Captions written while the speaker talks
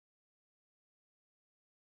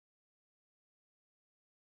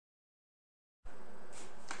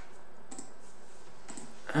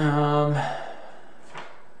All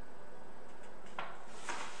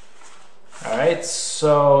right,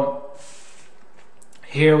 so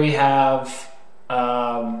here we have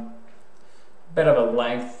a bit of a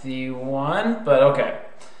lengthy one, but okay.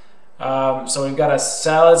 So we've got a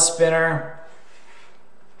salad spinner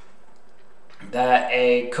that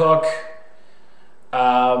a cook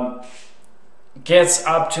gets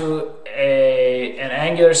up to an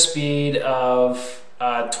angular speed of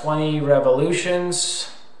 20 revolutions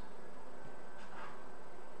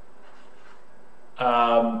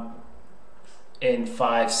in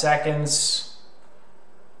 5 seconds,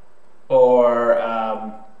 or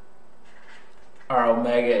our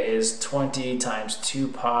omega is 20 times 2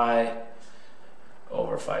 pi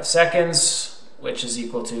over 5 seconds, which is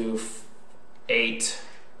equal to 8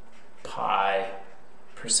 pi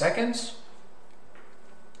per second.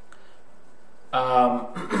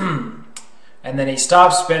 And then he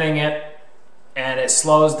stops spinning it, and it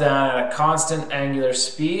slows down at a constant angular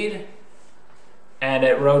speed, and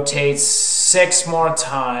it rotates 6 more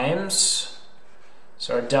times.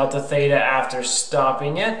 So our delta theta after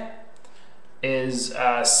stopping it is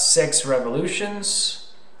 6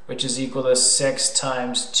 revolutions, which is equal to 6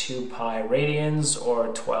 times 2 pi radians, or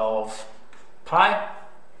 12 pi.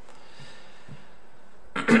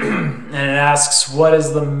 And it asks, what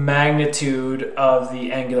is the magnitude of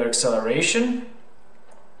the angular acceleration?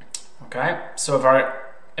 Okay, so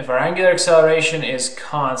if our angular acceleration is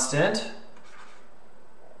constant,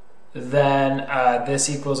 then this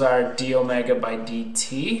equals our d omega by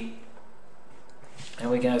dt. And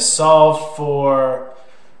we're going to solve for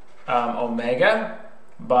omega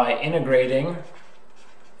by integrating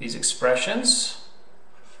these expressions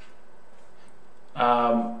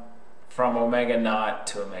from omega naught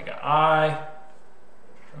to omega I,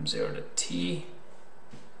 from 0 to t.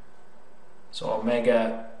 So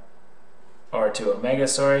omega, or to omega,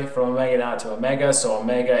 sorry, from omega naught to omega. So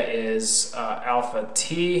omega is alpha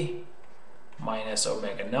t minus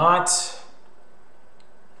omega naught.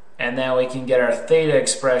 And then we can get our theta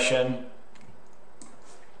expression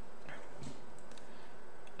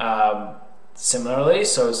similarly.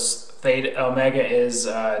 So theta, omega is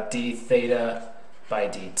d theta by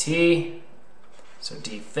dt. So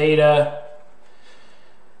d theta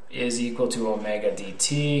is equal to omega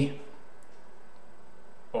dt.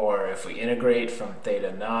 Or if we integrate from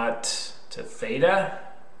theta naught to theta,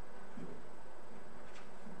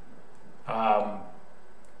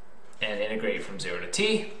 and integrate from 0 to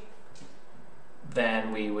t,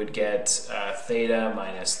 then we would get theta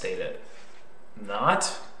minus theta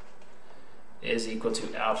naught is equal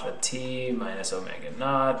to alpha t minus omega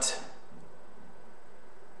naught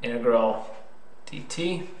integral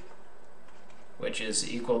dt, which is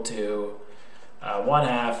equal to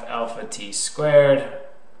 1/2 alpha t squared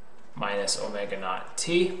minus omega naught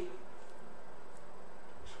t.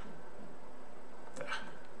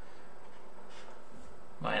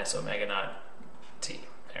 Minus omega naught t.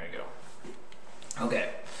 There we go. Okay.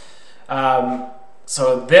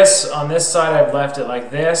 So this, on this side, I've left it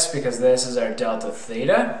like this because this is our delta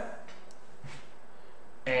theta.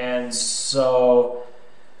 And so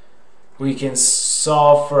we can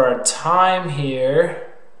solve for our time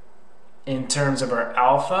here in terms of our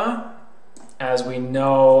alpha. As we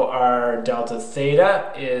know, our delta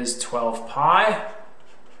theta is 12 pi.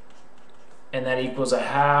 And that equals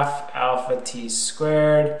 1/2 alpha t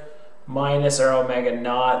squared minus our omega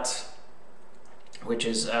naught, which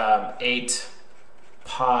is 8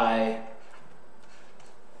 pi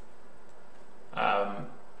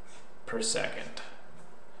per second.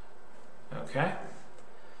 Okay.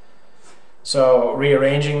 So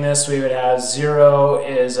rearranging this, we would have 0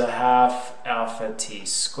 is 1/2 alpha t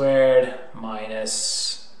squared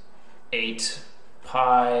minus 8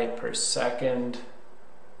 pi per second.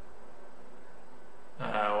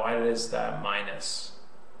 Why is that minus?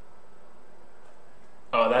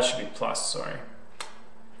 Oh, that should be plus, sorry.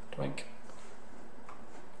 Twink.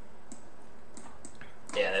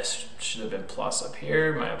 Yeah, this should have been plus up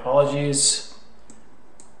here. My apologies.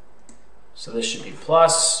 So this should be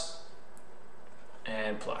plus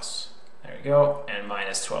and plus. There we go. And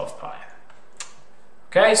minus 12 pi.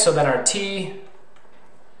 Okay, so then our t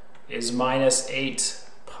is minus 8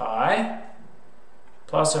 pi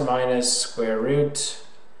plus or minus square root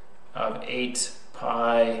of 8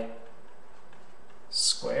 pi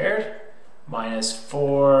squared minus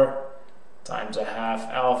 4 times 1/2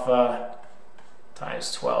 alpha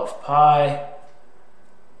times 12 pi,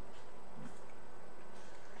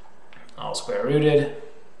 all square rooted,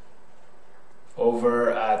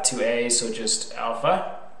 over 2a, so just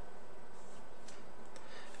alpha.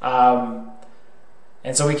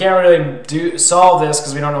 And so we can't really solve this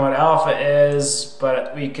because we don't know what alpha is,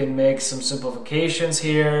 but we can make some simplifications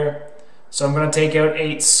here. So I'm going to take out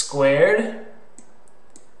 8 squared.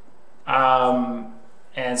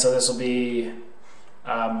 And so this will be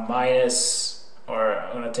minus, or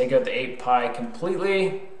I'm going to take out the 8 pi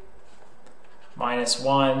completely, minus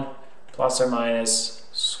 1 plus or minus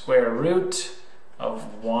square root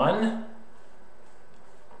of 1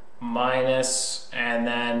 minus, and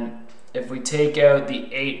then if we take out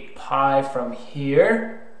the 8 pi from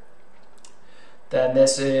here, then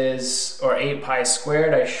this is, or 8 pi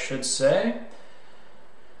squared I should say,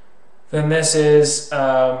 then this is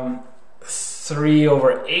 3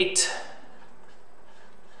 over 8,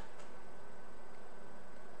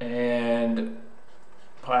 and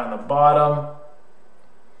pi on the bottom,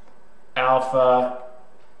 alpha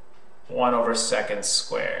 1 over seconds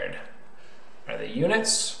squared are the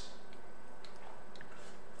units.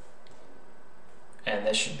 And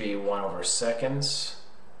this should be 1 over seconds.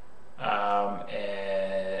 No,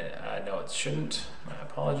 it shouldn't. My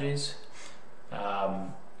apologies.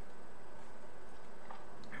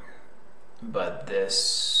 But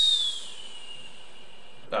this,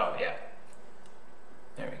 oh yeah,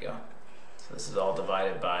 there we go. So this is all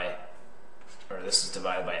divided by, or this is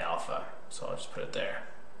divided by alpha. So I'll just put it there.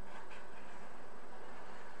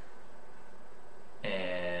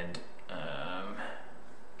 And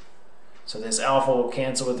so this alpha will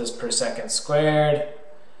cancel with this per second squared,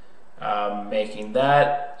 making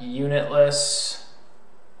that unitless.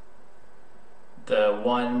 The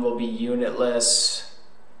 1 will be unitless,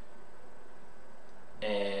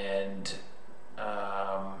 and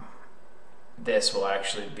this will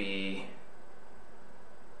actually be,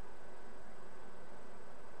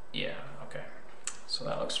 yeah, okay. So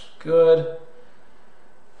that looks good.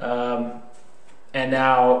 And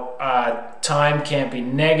now time can't be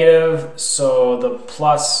negative, so the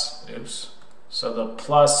plus, so the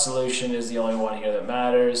plus solution is the only one here that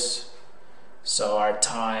matters. So our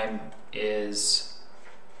time is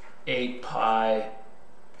 8 pi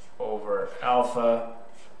over alpha.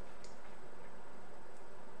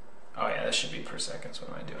 Oh yeah, this should be per seconds. What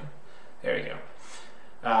am I doing? There you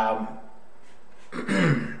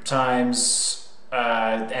go. Times,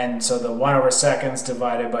 and so the 1 over seconds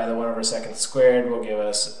divided by the 1 over seconds squared will give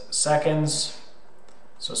us seconds.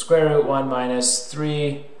 So square root 1 minus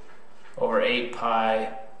 3 over 8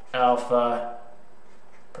 pi alpha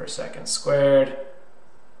per second squared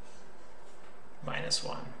minus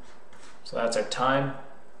 1. So that's our time.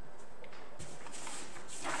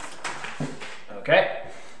 Okay.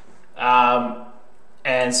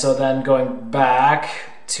 And so then going back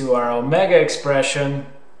to our omega expression,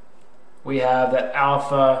 we have that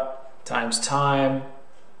alpha times time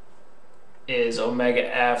is omega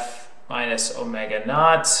f minus omega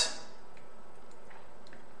naught,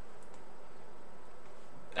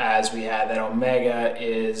 as we had that omega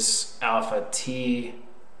is alpha t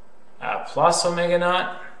plus omega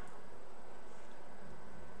naught.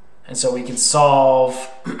 And so we can solve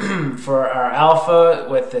for our alpha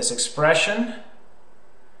with this expression.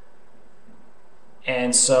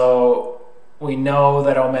 And so we know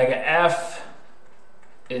that omega f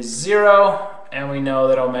is 0, and we know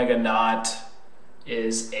that omega naught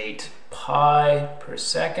is 8 pi per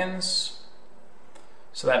seconds.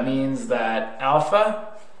 So that means that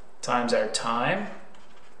alpha times our time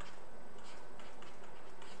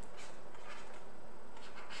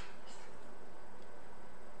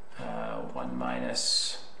one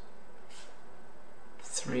minus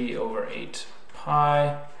 3 over 8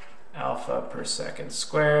 pi alpha per second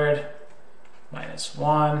squared minus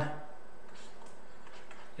 1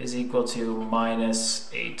 is equal to minus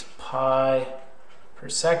 8 pi per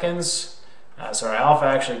seconds. So our alpha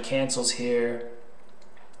actually cancels here,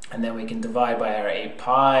 and then we can divide by our 8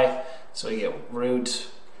 pi, so we get root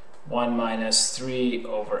 1 minus 3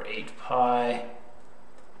 over 8 pi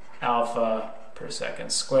alpha per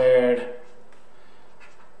second squared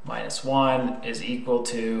minus 1 is equal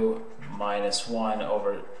to minus 1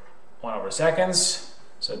 over seconds.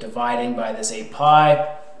 So dividing by this 8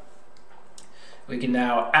 pi, we can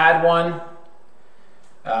now add 1,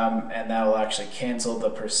 and that will actually cancel the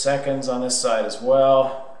per seconds on this side as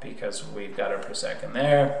well, because we've got our per second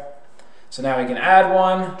there. So now we can add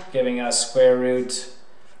 1, giving us square root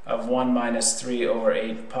of 1 minus 3 over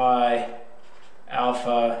 8 pi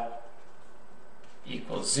alpha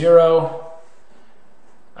equals 0.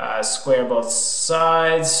 Square both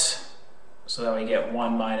sides, so then we get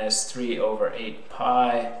 1 minus 3 over 8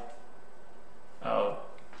 pi. Oh,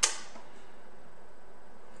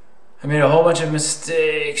 I made a whole bunch of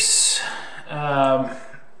mistakes.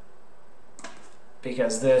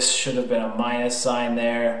 because this should have been a minus sign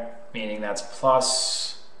there, meaning that's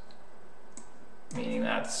plus, meaning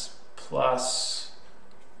that's plus,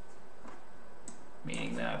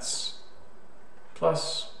 meaning that's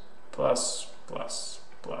plus, plus, plus,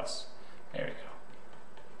 plus. There we go.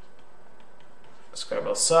 Square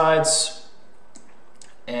both sides.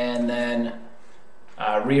 And then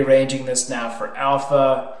rearranging this now for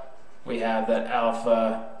alpha, we have that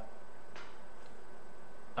alpha,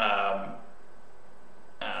 yeah,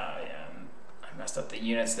 I messed up the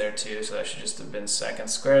units there too, so that should just have been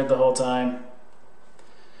seconds squared the whole time.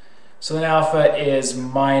 So then alpha is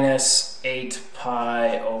minus 8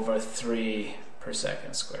 pi over 3 per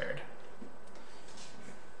second squared.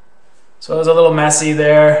 So it was a little messy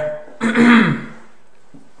there.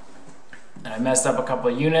 And I messed up a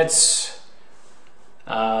couple of units.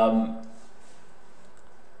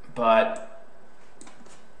 But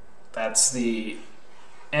that's the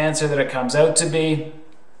answer that it comes out to be.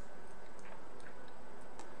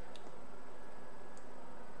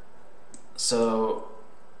 So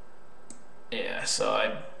yeah, so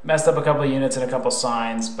I messed up a couple of units and a couple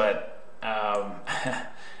signs, but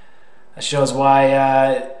that shows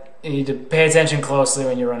why you need to pay attention closely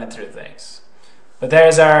when you're running through things. But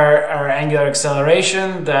there's our angular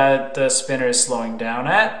acceleration that the spinner is slowing down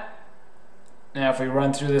at. Now if we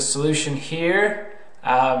run through this solution here,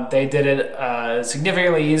 they did it a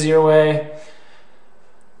significantly easier way.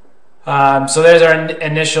 So there's our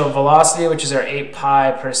initial velocity, which is our 8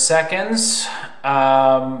 pi per seconds.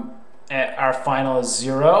 Our final is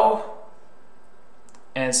 0.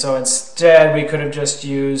 And so instead we could have just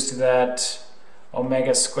used that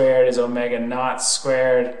omega squared is omega naught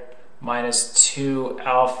squared minus 2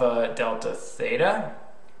 alpha delta theta.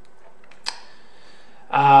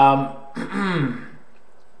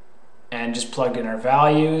 And just plugged in our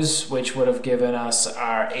values, which would have given us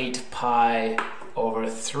our 8 pi over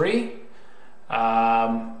 3.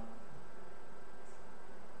 But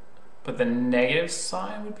the negative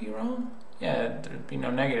sign would be wrong? Yeah, there'd be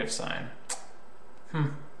no negative sign.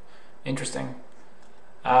 Interesting.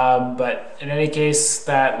 But in any case,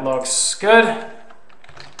 that looks good.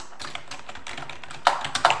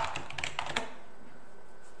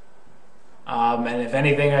 And if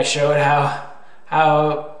anything, I showed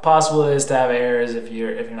how possible it is to have errors if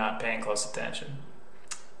you're not paying close attention.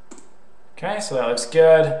 Okay, so that looks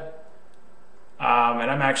good. And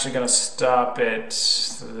I'm actually going to stop it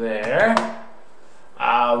there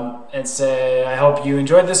and say I hope you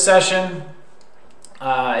enjoyed this session.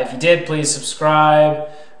 If you did, please subscribe.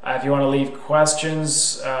 If you want to leave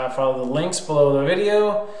questions, follow the links below the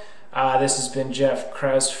video. This has been Jeff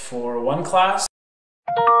Krause for OneClass.